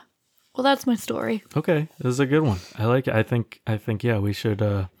 Yeah. Well, that's my story. Okay, this is a good one. I like it. I think yeah, we should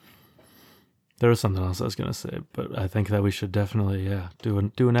there was something else I was gonna say, but I think that we should definitely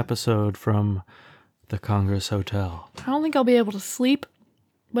do an episode from the Congress Hotel. I don't think I'll be able to sleep,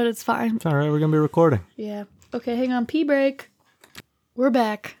 but it's fine. It's all right, we're gonna be recording. Yeah. Okay, hang on. Pee break. We're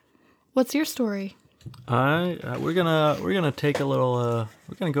back. What's your story? We're gonna take a little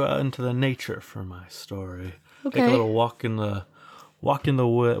we're gonna go out into the nature for my story. Take Okay. a little walk in the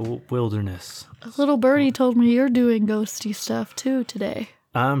wilderness. A little birdie told me you're doing ghosty stuff too today.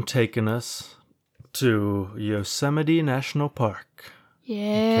 I'm taking us to Yosemite National Park.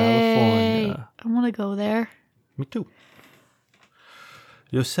 Yay. California. I want to go there. Me too.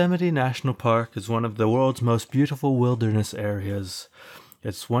 Yosemite National Park is one of the world's most beautiful wilderness areas.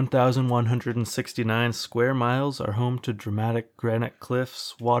 Its 1,169 square miles are home to dramatic granite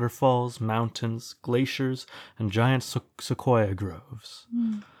cliffs, waterfalls, mountains, glaciers, and giant sequoia groves.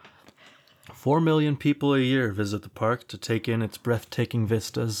 4 million people a year visit the park to take in its breathtaking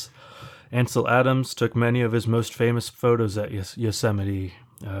vistas. Ansel Adams took many of his most famous photos at Yosemite.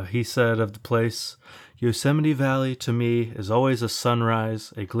 He said of the place, "Yosemite Valley to me is always a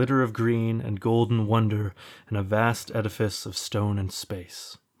sunrise, a glitter of green and golden wonder, and a vast edifice of stone and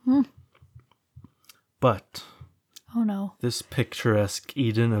space." But Oh no. this picturesque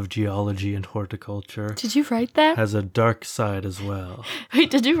Eden of geology and horticulture Did you write that? has a dark side as well.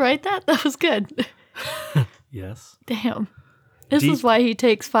 Wait, did you write that? That was good. Yes. Damn. This Deep- is why he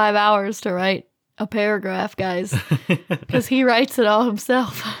takes 5 hours to write a paragraph, guys. Because he writes it all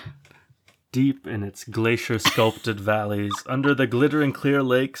himself. Deep in its glacier-sculpted valleys, under the glittering clear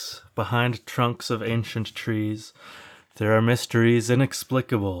lakes, behind trunks of ancient trees, there are mysteries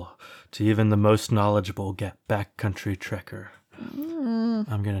inexplicable to even the most knowledgeable backcountry trekker.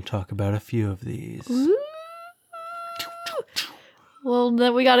 I'm going to talk about a few of these. Well,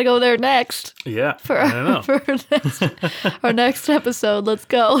 then we got to go there next Yeah, for, I don't know. for our next episode. Let's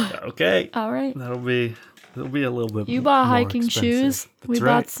go. Okay, All right. it'll be a little bit. You bought more hiking expensive. shoes. That's We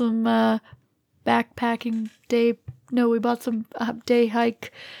right. bought some backpacking day. No, we bought some day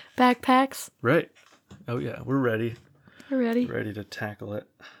hike backpacks. Right. Oh yeah, we're ready. We're ready. Ready to tackle it.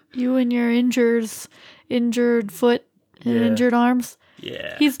 You and your injured foot and Yeah. injured arms.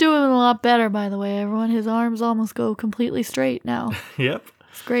 Yeah. He's doing a lot better, by the way, everyone. His arms almost go completely straight now. Yep.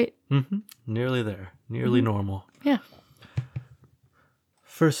 It's great. Nearly there. Nearly normal. Yeah.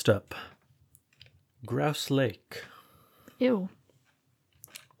 First up, Grouse Lake. Ew.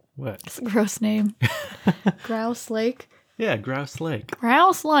 What? It's a gross name. Grouse Lake. Yeah, Grouse Lake.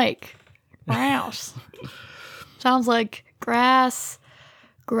 Grouse Lake. Grouse. Sounds like grass,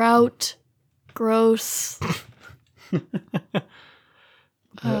 grout, gross,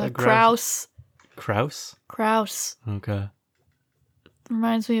 grouse. Grouse? Grouse. Okay.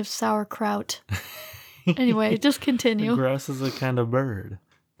 Reminds me of sauerkraut. Anyway, just continue. Grouse is a kind of bird.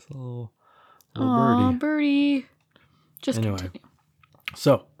 It's a little Aw, birdie. birdie. Just Anyway. continue.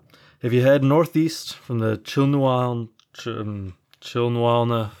 So, if you head northeast from the Chilnwalna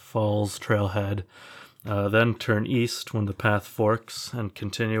Falls trailhead, then turn east when the path forks and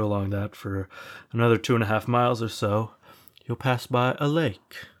continue along that for another 2.5 miles or so, you'll pass by a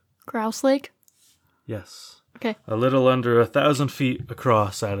lake. Grouse Lake? Yes. Okay. A little under 1,000 feet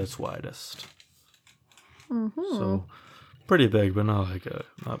across at its widest. Mm-hmm. So, pretty big, but not like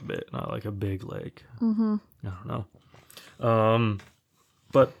a big lake. Mm-hmm. I don't know.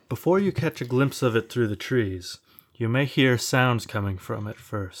 But before you catch a glimpse of it through the trees, you may hear sounds coming from it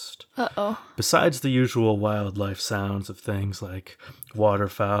first. Uh-oh. Besides the usual wildlife sounds of things like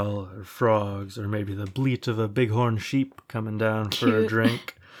waterfowl or frogs, or maybe the bleat of a bighorn sheep coming down for a Cute.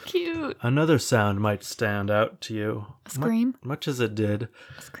 drink, Cute. another sound might stand out to you. A scream? Much as it did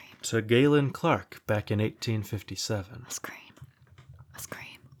A scream. to Galen Clark back in 1857. A scream. A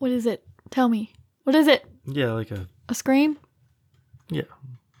scream. What is it? Tell me. What is it? Yeah, like a... A scream? Yeah.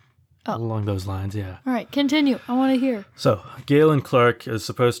 Oh. Along those lines, yeah. All right, continue. I want to hear. So, Galen Clark is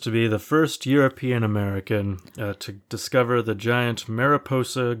supposed to be the first European American to discover the giant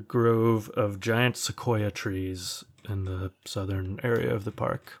Mariposa Grove of giant sequoia trees in the southern area of the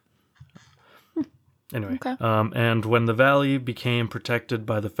park. Anyway, Okay. And when the valley became protected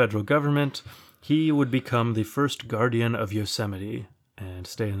by the federal government, he would become the first guardian of Yosemite and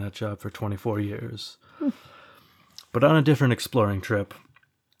stay in that job for 24 years. But on a different exploring trip,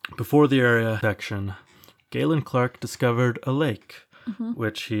 before the area section, Galen Clark discovered a lake,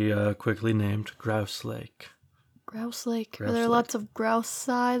 which he quickly named Grouse Lake. Grouse Lake. Grouse Are there Lake. lots of grouse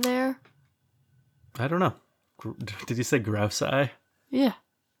eye there? I don't know. Did you say grouse eye? Yeah.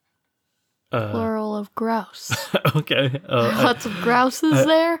 Plural of grouse. Okay. Lots of grouses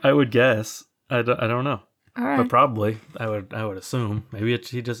there? I would guess. I don't know. All right. But probably, I would assume. Maybe it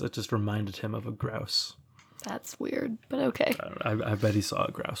just reminded him of a grouse. That's weird, but okay. I bet he saw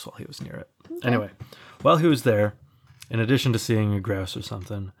a grouse while he was near it. Anyway, while he was there, in addition to seeing a grouse or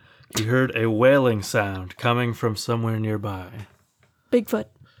something, he heard a wailing sound coming from somewhere nearby. Bigfoot.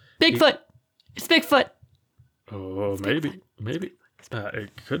 Bigfoot! It's Bigfoot! Oh, maybe.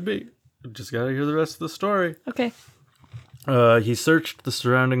 It could be. Just gotta hear the rest of the story. Okay. He searched the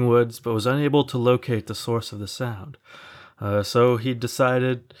surrounding woods, but was unable to locate the source of the sound. So he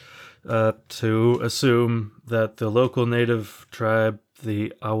decided to assume that the local native tribe,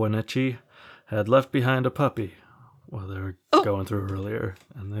 the Awanechi, had left behind a puppy while they were going through earlier,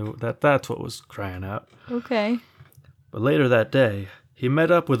 and that's what was crying out. Okay. But later that day, he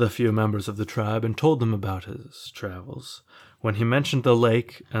met up with a few members of the tribe and told them about his travels. When he mentioned the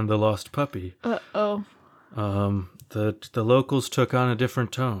lake and the lost puppy, Uh-oh. the locals took on a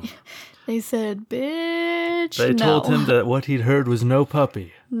different tone. They said, bitch, They told him that what he'd heard was no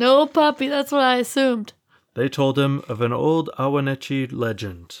puppy. No puppy, that's what I assumed. They told him of an old Awanechi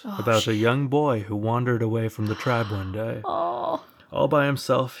legend about a young boy who wandered away from the tribe one day. Oh. All by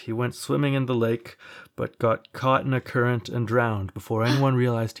himself, he went swimming in the lake, but got caught in a current and drowned before anyone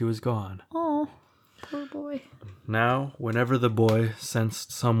realized he was gone. Oh. Poor boy. Now, whenever the boy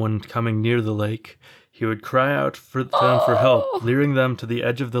sensed someone coming near the lake, he would cry out for them for help, luring them to the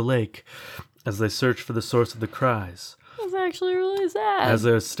edge of the lake as they searched for the source of the cries. That's actually really sad. As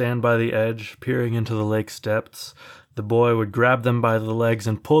they would stand by the edge, peering into the lake's depths, the boy would grab them by the legs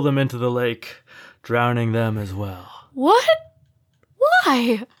and pull them into the lake, drowning them as well. What?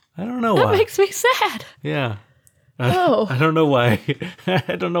 Why? I don't know That why. makes me sad. Yeah. Oh. I don't know why.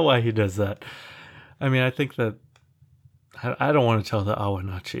 I don't know why he does that. I mean, I think that I don't want to tell the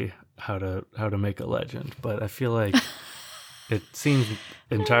Awanachi how to make a legend, but I feel like it seems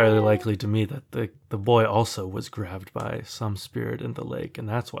entirely likely to me that the boy also was grabbed by some spirit in the lake, and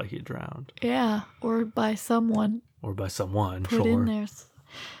that's why he drowned. Yeah, or by someone Or by someone, put sure. in there.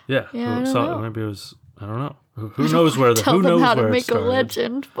 Yeah. Yeah, I don't know. Maybe it was, I don't know. Who knows where the Tell who them knows how where to it make a started.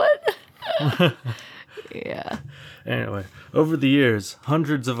 legend, but yeah. Anyway, over the years,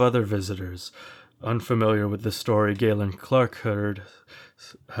 hundreds of other visitors unfamiliar with the story Galen Clark heard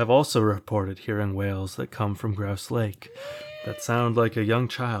have also reported hearing wails that come from Grouse Lake that sound like a young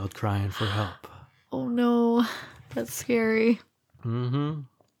child crying for help. Oh no, that's scary. Mm-hmm.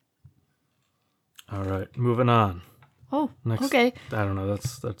 All right, moving on. Oh, Next, okay, I don't know,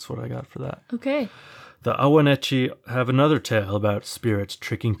 that's what I got for that. okay. The Awanechi have another tale about spirits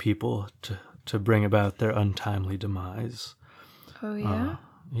tricking people to to bring about their untimely demise. Oh, yeah?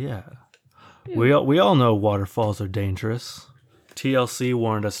 Yeah. We all know waterfalls are dangerous. TLC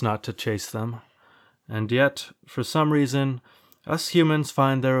warned us not to chase them. And yet, for some reason, us humans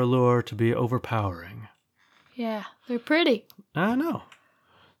find their allure to be overpowering. Yeah, they're pretty. I know.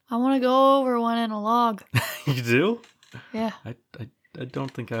 I want to go over one in a log. You do? Yeah. I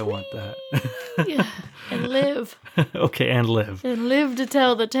don't think I want that. Yeah. And live. Okay, and live. And live to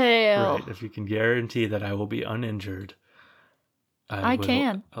tell the tale. Right, if you can guarantee that I will be uninjured. I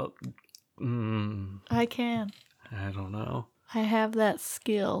can. I can. I don't know. I have that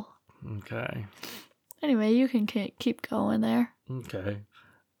skill. Okay. Anyway, you can keep going there. Okay.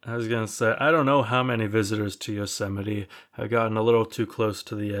 I was going to say, I don't know how many visitors to Yosemite have gotten a little too close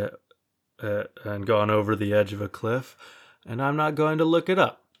to the and gone over the edge of a cliff, and I'm not going to look it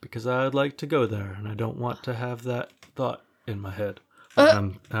up because I would like to go there, and I don't want to have that thought in my head. I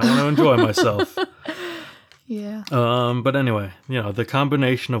want to enjoy myself. Yeah. But anyway, the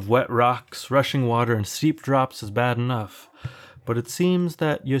combination of wet rocks, rushing water, and steep drops is bad enough. But it seems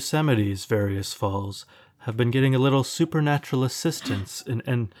that Yosemite's various falls have been getting a little supernatural assistance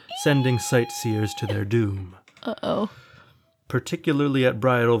in sending sightseers to their doom. Uh-oh. Particularly at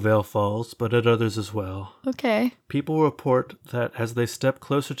Bridal Veil Falls, but at others as well. Okay. People report that as they step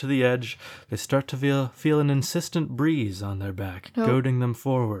closer to the edge, they start to feel an insistent breeze on their back, goading them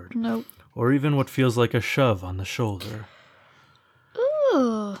forward. Nope. Or even what feels like a shove on the shoulder.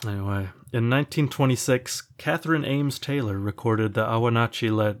 Ooh. Anyway, in 1926, Catherine Ames Taylor recorded the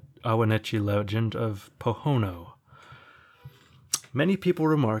Ahwahnechee legend of Pohono. Many people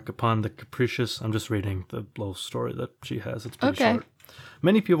remark upon the capricious... I'm just reading the little story that she has. It's pretty short.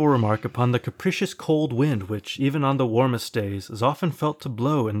 Many people remark upon the capricious cold wind which, even on the warmest days, is often felt to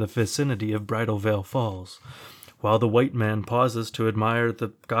blow in the vicinity of Bridal Veil Falls. While the white man pauses to admire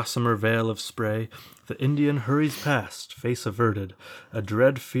the gossamer veil of spray, the Indian hurries past, face averted, a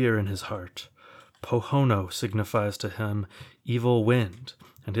dread fear in his heart. Pohono signifies to him evil wind,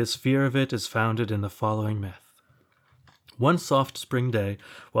 and his fear of it is founded in the following myth. One soft spring day,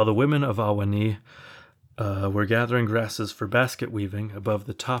 while the women of Ahwahnee were gathering grasses for basket weaving above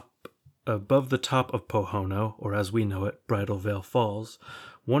the top of Pohono, or as we know it, Bridal Veil Falls,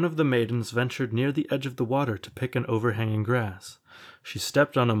 one of the maidens ventured near the edge of the water to pick an overhanging grass. She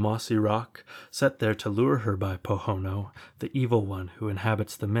stepped on a mossy rock, set there to lure her by Pohono, the evil one who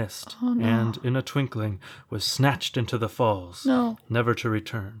inhabits the mist, and, in a twinkling, was snatched into the falls, never to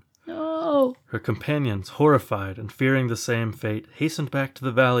return. No. Her companions, horrified and fearing the same fate, hastened back to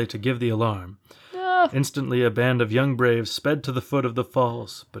the valley to give the alarm. Instantly, a band of young braves sped to the foot of the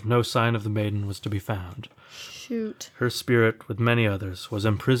falls, but no sign of the maiden was to be found. Shoot. Her spirit, with many others, was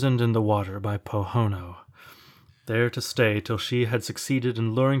imprisoned in the water by Pohono, there to stay till she had succeeded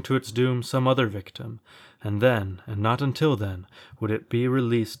in luring to its doom some other victim, and then, and not until then, would it be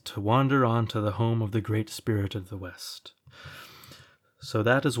released to wander on to the home of the great spirit of the West. So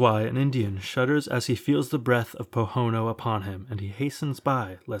that is why an Indian shudders as he feels the breath of Pohono upon him, and he hastens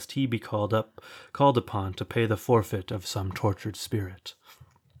by, lest he be called upon to pay the forfeit of some tortured spirit.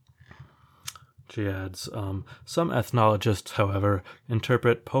 She adds, some ethnologists, however,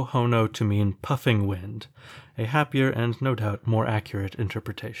 interpret Pohono to mean puffing wind, a happier and no doubt more accurate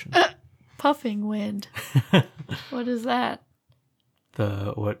interpretation. Puffing wind. What is that?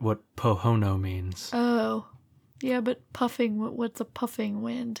 What Pohono means. Oh. Yeah, but puffing, what's a puffing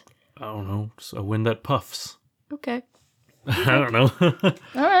wind? I don't know. It's a wind that puffs. Okay. I don't know. All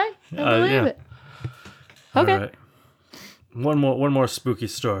right. I believe it. Okay. All right. One more spooky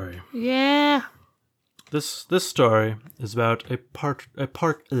story. Yeah. This story is about a park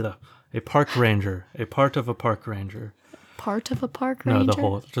ranger, a part of a park ranger. Part of a park ranger?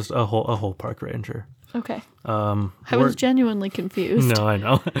 No, a whole park ranger. Okay. I was genuinely confused. No, I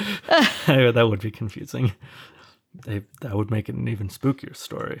know. That would be confusing. That would make it an even spookier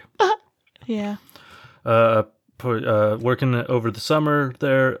story. Yeah. Working over the summer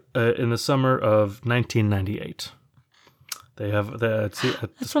there, in the summer of 1998.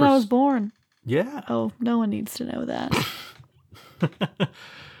 That's when I was born. Yeah. Oh, no one needs to know that.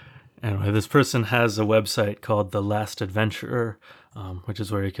 Anyway, this person has a website called The Last Adventurer, which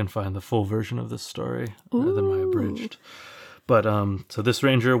is where you can find the full version of this story rather than my abridged. But so this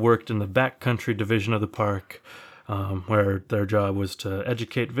ranger worked in the backcountry division of the park, where their job was to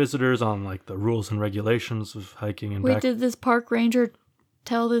educate visitors on like the rules and regulations of hiking and. Wait, did this park ranger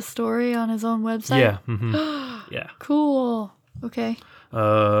tell this story on his own website? Yeah. Mm-hmm. Yeah. Cool. Okay.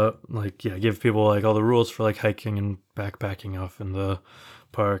 Give people like all the rules for like hiking and backpacking off in the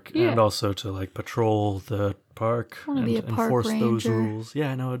park, Yeah. and also to like patrol the park I wanna and be a park enforce those ranger. rules.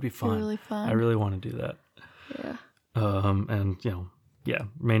 Yeah, no, it'd be fun. really fun. I really want to do that. Yeah. And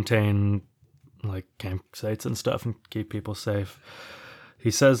maintain like campsites and stuff and keep people safe.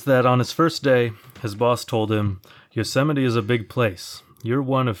 He says that on his first day, his boss told him, "Yosemite is a big place. You're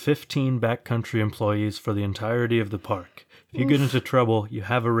one of 15 backcountry employees for the entirety of the park. If you get into trouble, you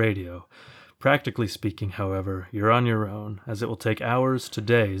have a radio. Practically speaking, however, you're on your own, as it will take hours to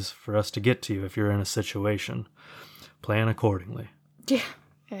days for us to get to you if you're in a situation. Plan accordingly." Yeah.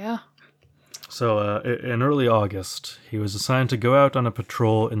 Yeah. So, in early August, he was assigned to go out on a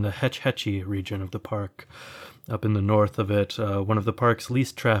patrol in the Hetch Hetchy region of the park. Up in the north of it, one of the park's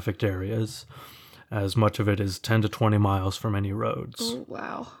least trafficked areas, as much of it is 10 to 20 miles from any roads. Oh,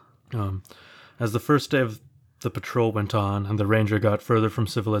 wow. As the first day of the patrol went on and the ranger got further from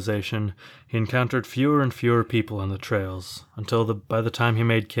civilization, he encountered fewer and fewer people on the trails, until by the time he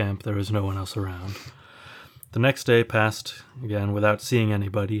made camp, there was no one else around. The next day passed, again, without seeing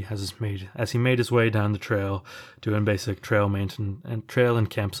anybody, as he made his way down the trail, doing basic trail and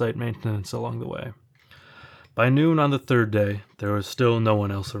campsite maintenance along the way. By noon on the third day, there was still no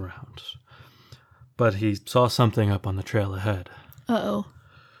one else around. But he saw something up on the trail ahead. Uh-oh.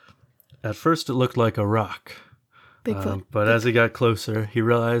 At first it looked like a rock. Bigfoot. But as he got closer, he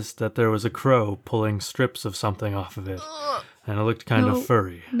realized that there was a crow pulling strips of something off of it. And it looked kind of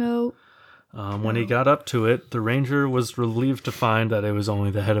furry. No. When he got up to it, the ranger was relieved to find that it was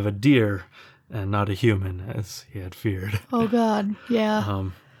only the head of a deer and not a human, as he had feared. Oh, God. Yeah.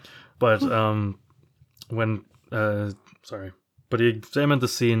 But he examined the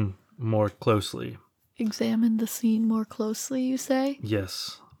scene more closely. Examine the scene more closely, you say?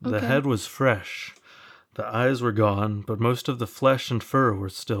 Yes, the Okay. head was fresh. The eyes were gone, but most of the flesh and fur were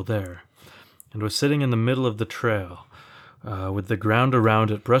still there, and was sitting in the middle of the trail, with the ground around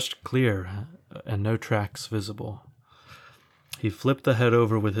it brushed clear and no tracks visible. He flipped the head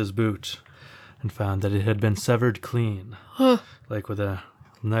over with his boot and found that it had been severed clean, like with a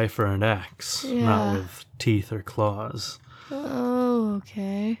knife or an axe, Yeah. not with teeth or claws. Oh,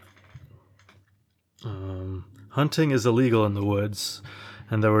 okay. Hunting is illegal in the woods,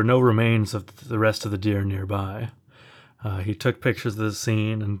 and there were no remains of the rest of the deer nearby. He took pictures of the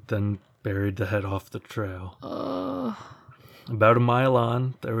scene and then buried the head off the trail. About a mile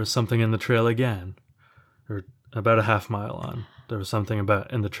on, there was something in the trail again. Or about a half mile on, there was something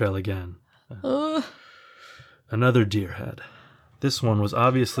in the trail again. Another deer head. This one was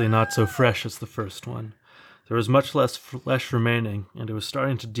obviously not so fresh as the first one. There was much less flesh remaining, and it was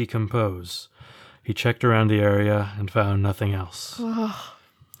starting to decompose. He checked around the area and found nothing else.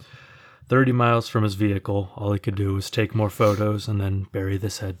 30 miles from his vehicle, all he could do was take more photos and then bury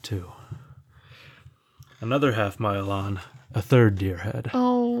this head too. Another half mile on, a third deer head.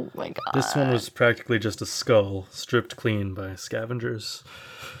 Oh, my God. This one was practically just a skull, stripped clean by scavengers.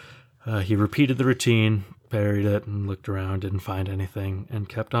 He repeated the routine, buried it, and looked around, didn't find anything, and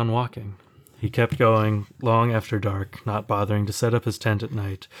kept on walking. He kept going long after dark, not bothering to set up his tent at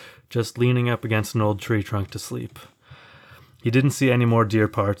night, just leaning up against an old tree trunk to sleep. He didn't see any more deer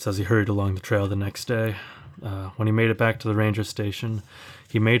parts as he hurried along the trail the next day. When he made it back to the ranger station,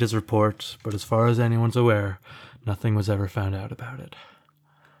 he made his report, but as far as anyone's aware, nothing was ever found out about it.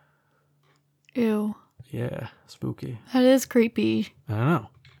 Ew. Yeah, spooky. That is creepy. I don't know.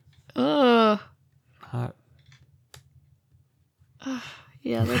 Ugh. Hot.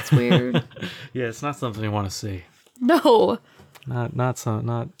 Yeah, that's weird. Yeah, it's not something you want to see. No. Not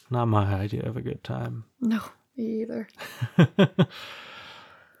my idea of a good time. No, me either.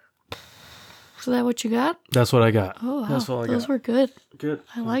 Is that what you got? That's what I got. Oh, wow. That's all I Those got. were good. Good.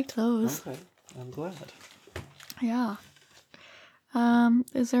 I liked those. Okay, I'm glad. Yeah.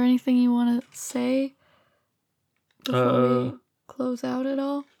 Is there anything you want to say before we close out at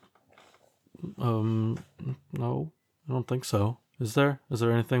all? No, I don't think so. Is there? Is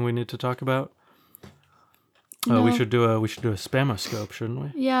there anything we need to talk about? No. We should do a spamoscope, shouldn't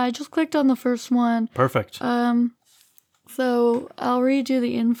we? Yeah, I just clicked on the first one. Perfect. So I'll read you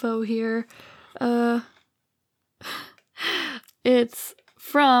the info here. It's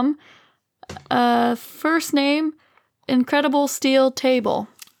from first name Incredible Steel Table.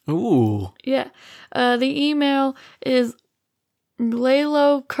 Ooh. Yeah. The email is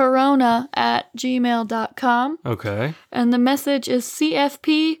lalocorona@gmail.com. Okay. And the message is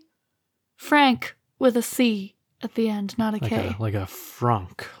CFP Frank with a C at the end, not a K. Like a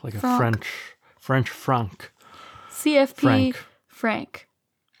franc, like Franc. a French franc. CFP Frank. Frank.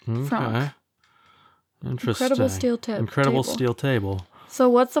 Okay. Interesting. Incredible steel table. Incredible steel table. So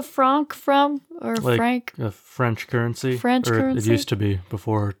what's a franc from? Or Like franc? a French currency. French or currency? It used to be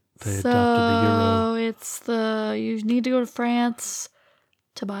before they adopted the euro. So it's you need to go to France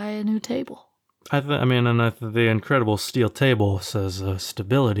to buy a new table. The incredible steel table says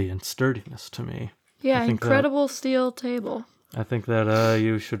stability and sturdiness to me. Yeah, incredible steel table. I think that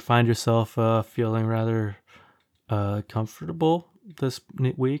you should find yourself feeling rather comfortable this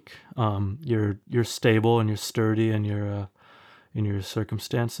week. You're stable and you're sturdy in your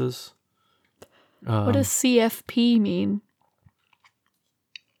circumstances. What does CFP mean?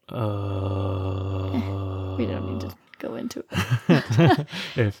 We don't need to go into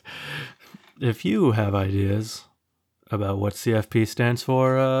it. If you have ideas about what CFP stands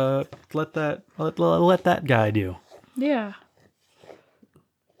for, let that guide you. Yeah.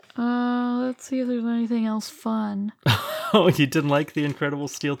 Let's see if there's anything else fun. Oh, you didn't like the incredible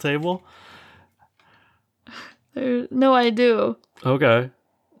steel table? No, I do. Okay.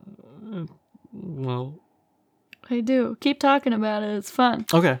 Well, I do. Keep talking about it. It's fun.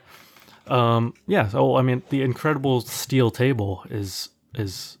 okay. Yeah. So, the incredible steel table is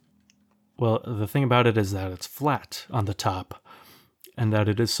well, the thing about it is that it's flat on the top, and that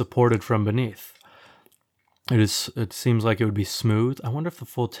it is supported from beneath. It seems like it would be smooth. I wonder if the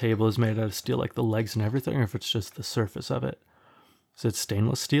full table is made out of steel, like the legs and everything, or if it's just the surface of it. Is it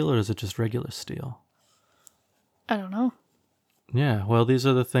stainless steel or is it just regular steel? I don't know. Yeah, well, these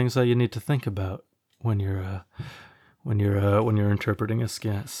are the things that you need to think about when you're interpreting a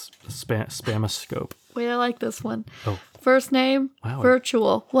spamascope. Wait, I like this one. Oh. First name, Wow.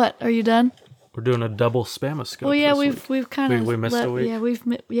 virtual. What? Are you done? We're doing a double spamascope. Oh yeah, this week. we've kind of we missed a week.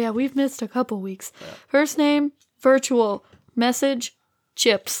 Yeah, we've missed a couple weeks. First name, virtual. Message,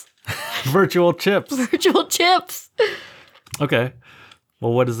 chips. Virtual chips. Virtual chips. Okay.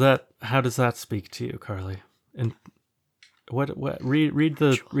 Well, what is that? How does that speak to you, Carly? And what? Read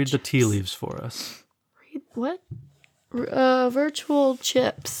the tea leaves for us. Read what? Virtual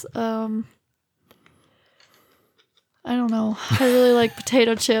chips. I don't know. I really like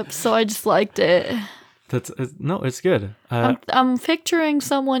potato chips, so I just liked it. It's good. I'm picturing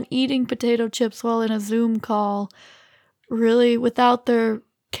someone eating potato chips while in a Zoom call, really without their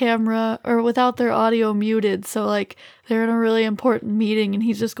camera or without their audio muted. So like they're in a really important meeting and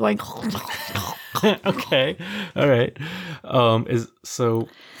he's just going. Okay, all right.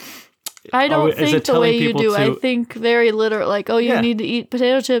 I don't think the way you do. I think very literal. Like, oh, you Yeah. need to eat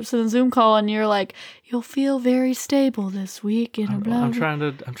potato chips in a Zoom call, and you're like, you'll feel very stable this week. And I'm trying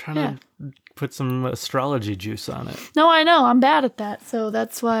to put some astrology juice on it. No, I know. I'm bad at that, so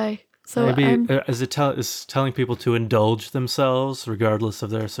that's why. So maybe is telling people to indulge themselves regardless of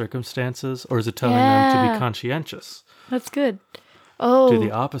their circumstances, or is it telling them to be conscientious? That's good. Oh, Do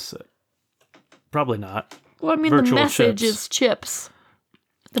the opposite. Probably not. well, I mean, virtual the message chips. is chips.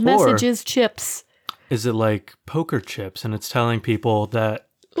 The message is chips. Is it like poker chips, and it's telling people that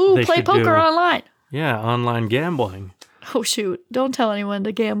Ooh, they play should poker online. Yeah, online gambling. Oh shoot! Don't tell anyone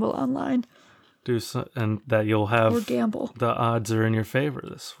to gamble online And that you'll have or gamble. the odds are in your favor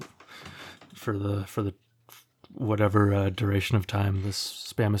for the whatever duration of time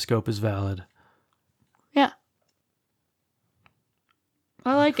this spamascope is valid. Yeah,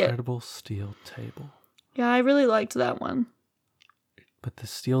 I like it. Incredible steel table. Yeah, I really liked that one. But the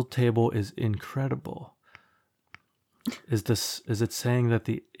steel table is incredible. Is it saying that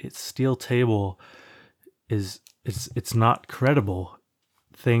the steel table it's not credible?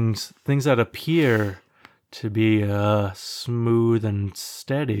 Things that appear to be smooth and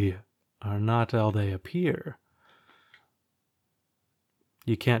steady are not all they appear.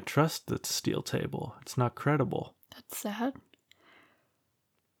 You can't trust the steel table. It's not credible. That's sad.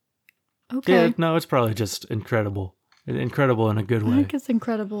 Okay. Yeah, no, it's probably just incredible. Incredible in a good I way. think it's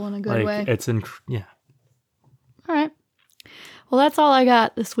incredible in a good way. Yeah. All right. Well, that's all I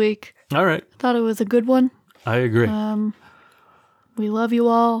got this week. All right. I thought it was a good one. I agree. We love you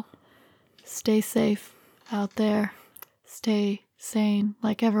all. Stay safe out there. Stay sane.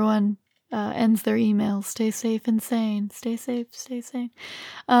 Like everyone ends their emails. Stay safe and sane. Stay safe. Stay sane.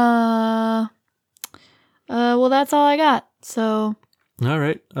 Well, that's all I got. So. All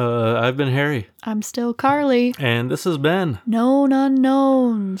right. I've been Harry. I'm still Carly. And this has been Known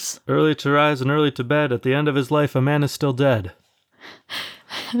Unknowns. Early to rise and early to bed. At the end of his life, a man is still dead.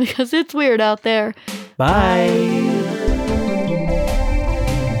 Because it's weird out there. Bye.